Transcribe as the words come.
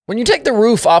When you take the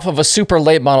roof off of a super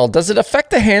late model, does it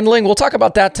affect the handling? We'll talk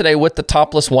about that today with the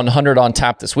Topless 100 on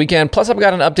tap this weekend. Plus, I've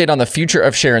got an update on the future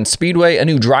of Sharon Speedway, a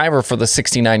new driver for the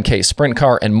 69K sprint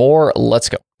car, and more. Let's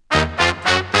go.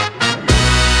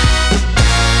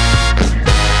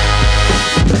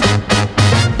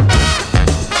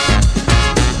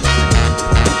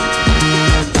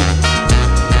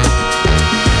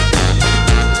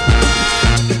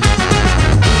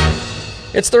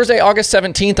 It's Thursday, August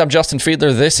 17th. I'm Justin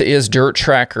Fiedler. This is Dirt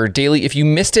Tracker Daily. If you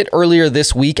missed it earlier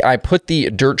this week, I put the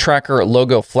Dirt Tracker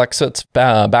logo flexits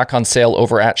back on sale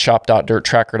over at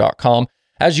shop.dirttracker.com.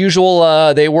 As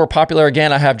usual, they were popular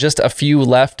again. I have just a few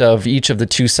left of each of the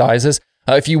two sizes.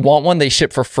 If you want one, they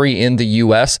ship for free in the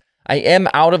US. I am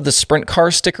out of the sprint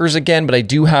car stickers again, but I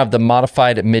do have the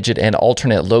modified midget and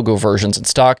alternate logo versions in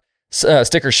stock.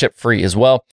 Stickers ship free as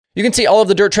well. You can see all of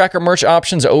the Dirt Tracker merch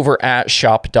options over at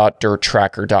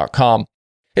shop.dirttracker.com.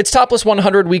 It's Topless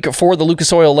 100 week for the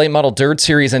Lucas Oil Late Model Dirt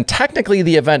Series, and technically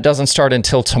the event doesn't start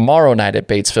until tomorrow night at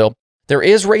Batesville. There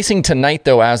is racing tonight,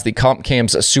 though, as the Comp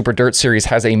Cam's Super Dirt Series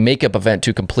has a makeup event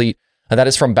to complete, and that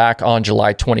is from back on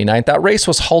July 29th. That race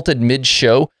was halted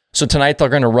mid-show, so tonight they're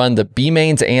going to run the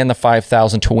B-Mains and the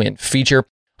 5,000 to win feature.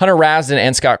 Hunter Rasdon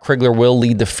and Scott Krigler will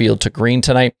lead the field to green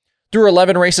tonight. Through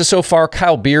 11 races so far,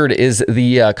 Kyle Beard is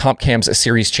the Comp Cam's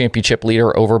Series Championship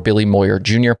leader over Billy Moyer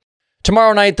Jr.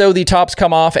 Tomorrow night, though, the tops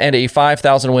come off and a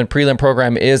 5,000 win prelim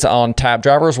program is on tap.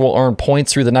 Drivers will earn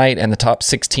points through the night, and the top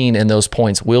 16 in those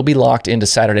points will be locked into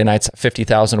Saturday night's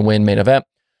 50,000 win main event.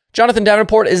 Jonathan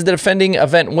Davenport is the defending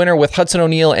event winner, with Hudson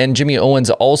O'Neal and Jimmy Owens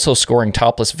also scoring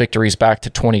topless victories back to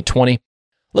 2020.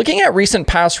 Looking at recent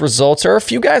past results, there are a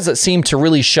few guys that seem to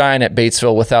really shine at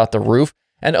Batesville without the roof,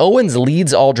 and Owens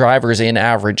leads all drivers in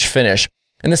average finish.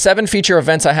 In the 7 feature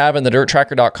events I have in the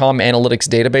DirtTracker.com analytics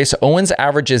database, Owens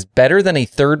averages better than a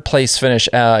third place finish.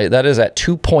 That is at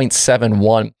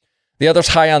 2.71. The others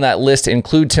high on that list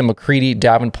include Tim McCready,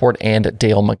 Davenport, and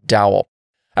Dale McDowell.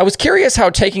 I was curious how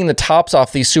taking the tops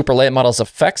off these super late models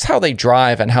affects how they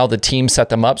drive and how the team set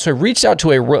them up, so I reached out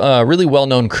to a really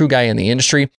well-known crew guy in the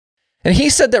industry. And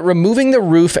he said that removing the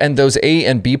roof and those A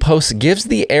and B posts gives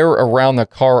the air around the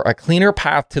car a cleaner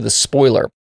path to the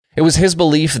spoiler. It was his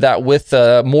belief that with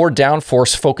more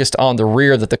downforce focused on the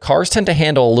rear, that the cars tend to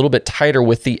handle a little bit tighter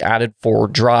with the added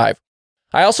forward drive.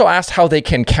 I also asked how they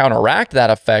can counteract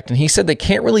that effect, and he said they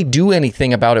can't really do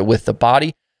anything about it with the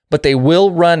body, but they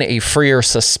will run a freer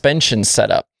suspension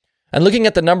setup. And looking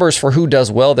at the numbers for who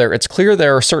does well there, it's clear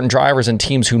there are certain drivers and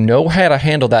teams who know how to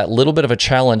handle that little bit of a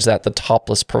challenge that the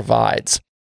Topless provides.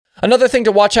 Another thing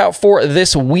to watch out for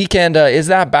this weekend is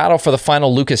that battle for the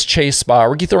final Lucas Chase spot.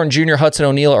 Ricky Thornton Jr., Hudson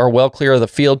O'Neal are well clear of the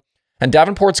field, and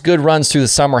Davenport's good runs through the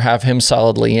summer have him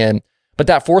solidly in. But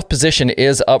that 4th position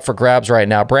is up for grabs right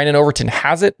now. Brandon Overton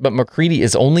has it, but McCready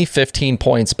is only 15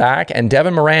 points back, and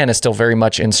Devin Moran is still very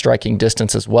much in striking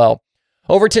distance as well.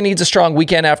 Overton needs a strong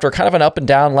weekend after kind of an up and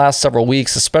down last several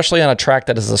weeks, especially on a track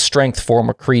that is a strength for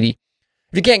McCready.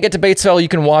 If you can't get to Batesville, you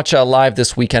can watch live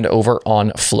this weekend over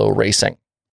on Flow Racing.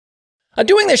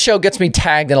 Doing this show gets me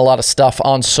tagged in a lot of stuff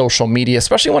on social media,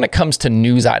 especially when it comes to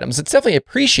news items. It's definitely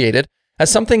appreciated,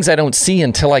 as some things I don't see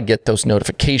until I get those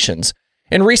notifications.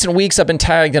 In recent weeks, I've been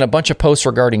tagged in a bunch of posts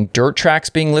regarding dirt tracks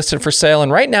being listed for sale,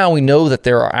 and right now we know that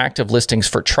there are active listings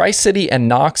for Tri-City and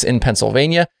Knox in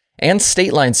Pennsylvania, and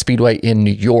State Line Speedway in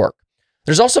New York.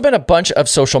 There's also been a bunch of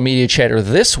social media chatter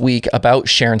this week about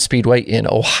Sharon Speedway in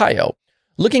Ohio.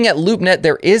 Looking at LoopNet,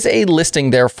 there is a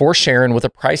listing there for Sharon with a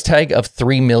price tag of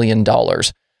 $3 million.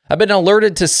 I've been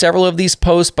alerted to several of these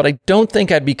posts, but I don't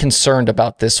think I'd be concerned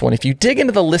about this one. If you dig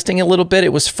into the listing a little bit,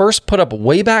 it was first put up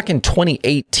way back in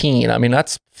 2018. I mean,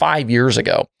 that's 5 years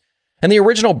ago. And the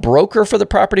original broker for the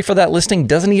property for that listing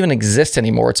doesn't even exist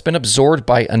anymore. It's been absorbed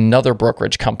by another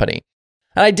brokerage company.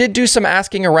 And I did do some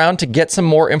asking around to get some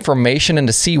more information and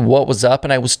to see what was up,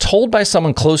 and I was told by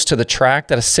someone close to the track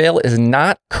that a sale is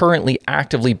not currently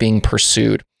actively being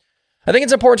pursued. I think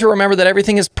it's important to remember that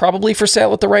everything is probably for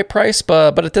sale at the right price,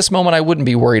 but at this moment I wouldn't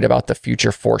be worried about the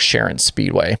future for Sharon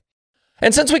Speedway.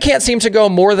 And since we can't seem to go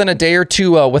more than a day or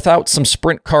two without some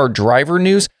sprint car driver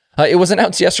news, it was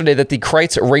announced yesterday that the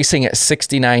Kreitz Racing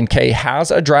 69K has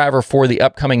a driver for the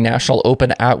upcoming National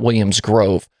Open at Williams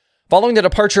Grove. Following the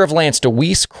departure of Lance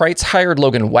DeWeese, Kreitz hired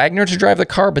Logan Wagner to drive the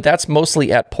car, but that's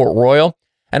mostly at Port Royal,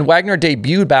 and Wagner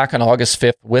debuted back on August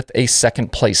 5th with a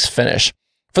second-place finish.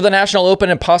 For the National Open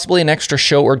and possibly an extra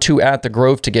show or two at the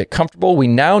Grove to get comfortable, we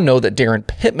now know that Darren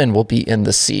Pittman will be in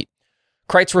the seat.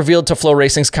 Kreitz revealed to Flow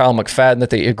Racing's Kyle McFadden that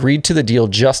they agreed to the deal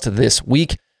just this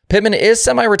week. Pittman is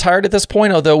semi-retired at this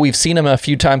point, although we've seen him a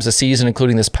few times this season,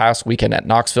 including this past weekend at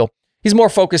Knoxville. He's more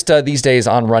focused these days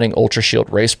on running Ultra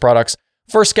Shield race products.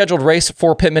 First scheduled race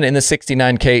for Pittman in the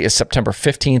 69K is September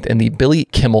 15th in the Billy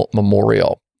Kimmel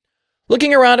Memorial.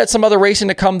 Looking around at some other racing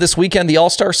to come this weekend, the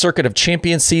All-Star Circuit of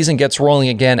Champions season gets rolling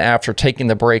again after taking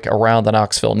the break around the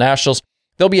Knoxville Nationals.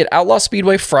 They'll be at Outlaw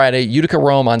Speedway Friday, Utica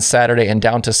Rome on Saturday, and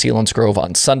down to Selinsgrove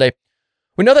on Sunday.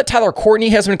 We know that Tyler Courtney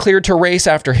has been cleared to race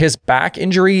after his back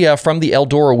injury from the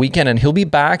Eldora weekend, and he'll be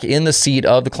back in the seat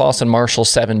of the Clausen Marshall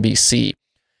 7BC.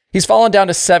 He's fallen down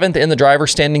to 7th in the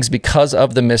driver's standings because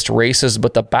of the missed races,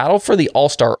 but the battle for the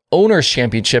All-Star Owners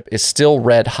Championship is still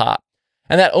red hot.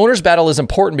 And that owners battle is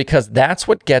important because that's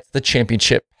what gets the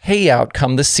championship payout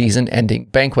come the season-ending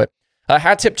banquet.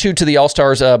 Hat tip to the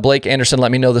All-Stars. Blake Anderson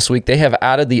let me know this week they have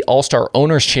added the All-Star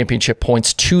Owners Championship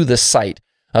points to the site,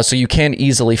 so you can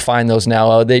easily find those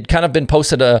now. They'd kind of been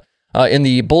posted in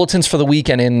the bulletins for the week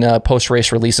and in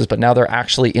post-race releases, but now they're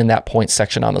actually in that points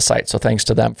section on the site, so thanks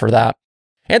to them for that.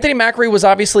 Anthony Macri was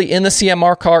obviously in the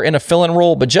CMR car in a fill-in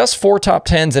role, but just 4 top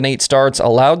 10s and 8 starts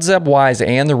allowed Zeb Wise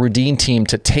and the Rudine team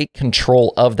to take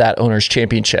control of that Owners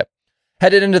Championship.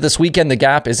 Headed into this weekend, the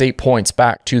gap is 8 points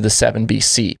back to the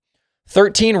 7BC.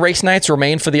 13 race nights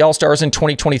remain for the All-Stars in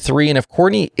 2023, and if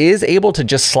Courtney is able to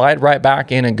just slide right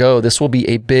back in and go, this will be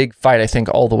a big fight, I think,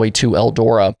 all the way to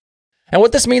Eldora. And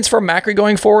what this means for Macri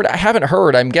going forward, I haven't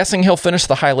heard. I'm guessing he'll finish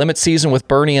the high-limit season with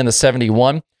Bernie in the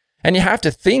 71. And you have to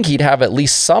think he'd have at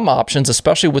least some options,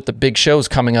 especially with the big shows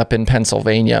coming up in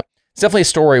Pennsylvania. It's definitely a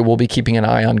story we'll be keeping an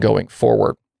eye on going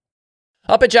forward.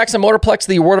 Up at Jackson Motorplex,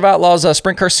 the World of Outlaws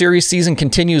Sprint Car Series season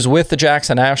continues with the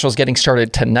Jackson Nationals getting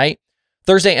started tonight.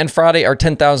 Thursday and Friday are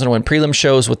 10,000 to win prelim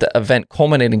shows, with the event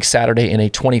culminating Saturday in a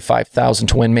 25,000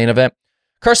 to win main event.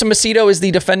 Carson Macedo is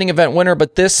the defending event winner,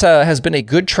 but this has been a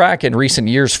good track in recent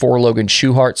years for Logan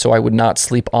Schuchart, so I would not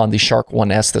sleep on the Shark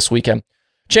 1S this weekend.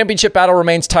 Championship battle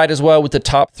remains tight as well, with the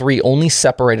top 3 only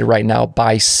separated right now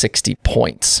by 60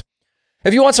 points.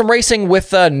 If you want some racing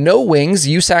with no wings,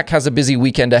 USAC has a busy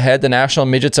weekend ahead. The National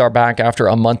Midgets are back after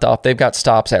a month off. They've got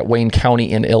stops at Wayne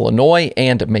County in Illinois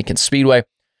and Macon Speedway.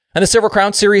 And the Silver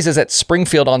Crown Series is at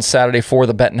Springfield on Saturday for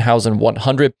the Bettenhausen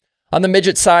 100. On the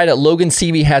midget side, Logan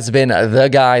Seavey has been the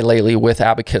guy lately with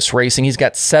Abacus Racing. He's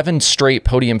got 7 straight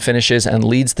podium finishes and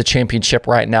leads the championship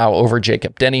right now over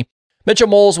Jacob Denny. Mitchell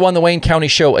Moles won the Wayne County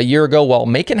show a year ago, while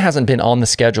Macon hasn't been on the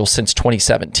schedule since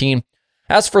 2017.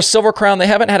 As for Silver Crown, they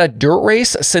haven't had a dirt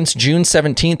race since June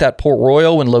 17th at Port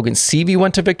Royal when Logan Seavey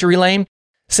went to Victory Lane.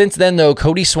 Since then, though,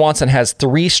 Cody Swanson has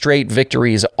 3 straight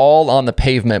victories, all on the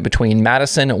pavement between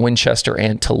Madison, Winchester,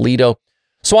 and Toledo.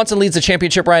 Swanson leads the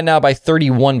championship right now by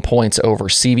 31 points over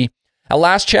Seavey. At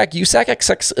last check, USAC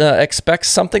expects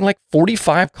something like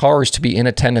 45 cars to be in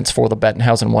attendance for the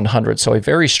Bettenhausen 100, so a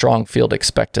very strong field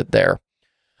expected there.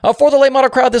 For the late model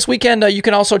crowd this weekend, you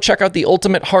can also check out the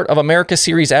Ultimate Heart of America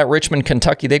Series at Richmond,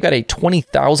 Kentucky. They've got a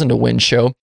 20,000 to win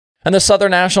show. And the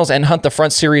Southern Nationals and Hunt the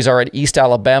Front Series are at East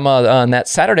Alabama, and that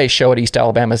Saturday show at East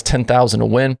Alabama is 10,000 to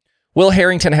win. Will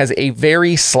Harrington has a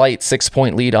very slight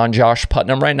 6-point lead on Josh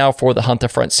Putnam right now for the Hunt the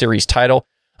Front Series title.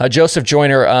 Joseph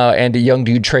Joyner and a young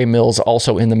dude, Trey Mills,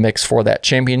 also in the mix for that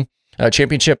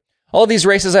championship. All of these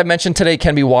races I mentioned today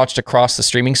can be watched across the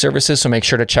streaming services, so make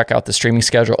sure to check out the streaming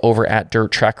schedule over at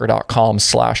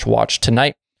dirttracker.com/watch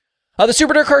tonight. The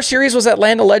Super Dirt Car Series was at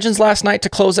Land of Legends last night to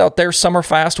close out their Summer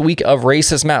Fast week of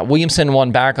races. Matt Williamson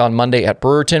won back on Monday at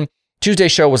Brewerton.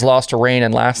 Tuesday's show was lost to rain,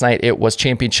 and last night it was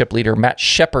championship leader Matt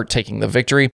Shepard taking the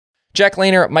victory. Jack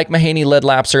Lehner, Mike Mahaney led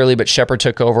laps early, but Shepard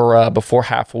took over before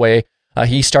halfway.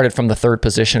 He started from the 3rd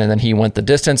position, and then he went the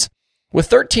distance. With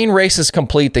 13 races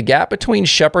complete, the gap between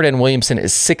Shepard and Williamson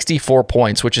is 64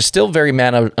 points, which is still very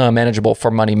manageable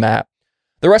for Money Matt.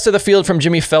 The rest of the field from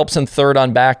Jimmy Phelps in 3rd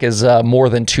on back is more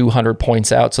than 200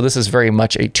 points out, so this is very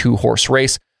much a 2-horse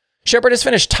race. Shepard has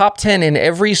finished top 10 in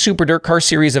every Super Dirt Car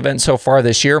Series event so far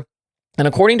this year, and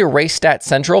according to Race Stat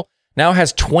Central, now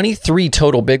has 23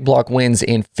 total big block wins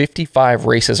in 55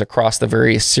 races across the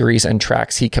various series and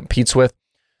tracks he competes with.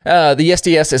 The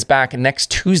SDS is back next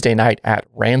Tuesday night at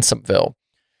Ransomville.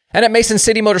 And at Mason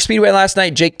City Motor Speedway last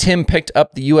night, Jake Tim picked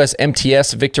up the US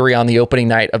MTS victory on the opening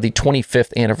night of the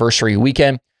 25th anniversary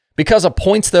weekend. Because of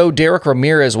points, though, Derek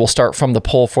Ramirez will start from the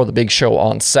pole for the big show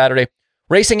on Saturday.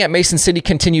 Racing at Mason City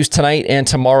continues tonight and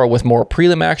tomorrow with more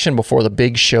prelim action before the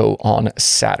big show on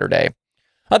Saturday.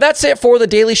 That's it for the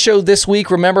Daily Show this week.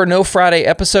 Remember, no Friday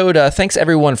episode. Thanks,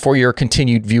 everyone, for your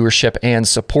continued viewership and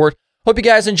support. Hope you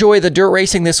guys enjoy the dirt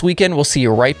racing this weekend. We'll see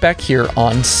you right back here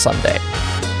on Sunday.